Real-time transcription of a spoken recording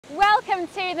Welcome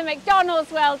to the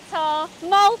McDonald's World Tour,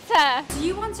 Malta. Do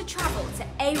you want to travel to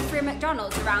every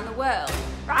McDonald's around the world?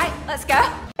 Right, let's go.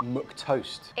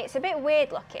 McToast. It's a bit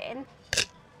weird looking.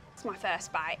 It's my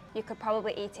first bite. You could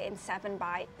probably eat it in 7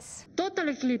 bites. Total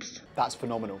eclipse. That's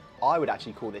phenomenal. I would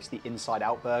actually call this the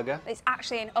inside-out burger. It's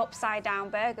actually an upside-down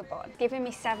burger bun, giving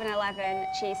me 7-Eleven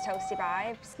cheese toasty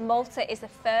vibes. Malta is the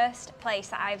first place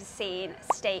that I've seen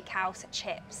steakhouse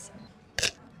chips.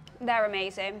 They're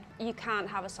amazing. You can't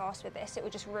have a sauce with this, it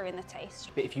would just ruin the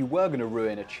taste. But if you were going to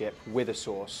ruin a chip with a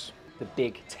sauce, the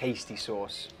big tasty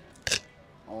sauce,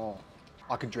 oh,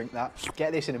 I could drink that.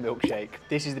 Get this in a milkshake.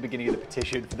 This is the beginning of the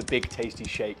petition for the big tasty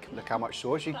shake. Look how much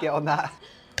sauce you get on that.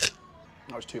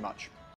 That was too much.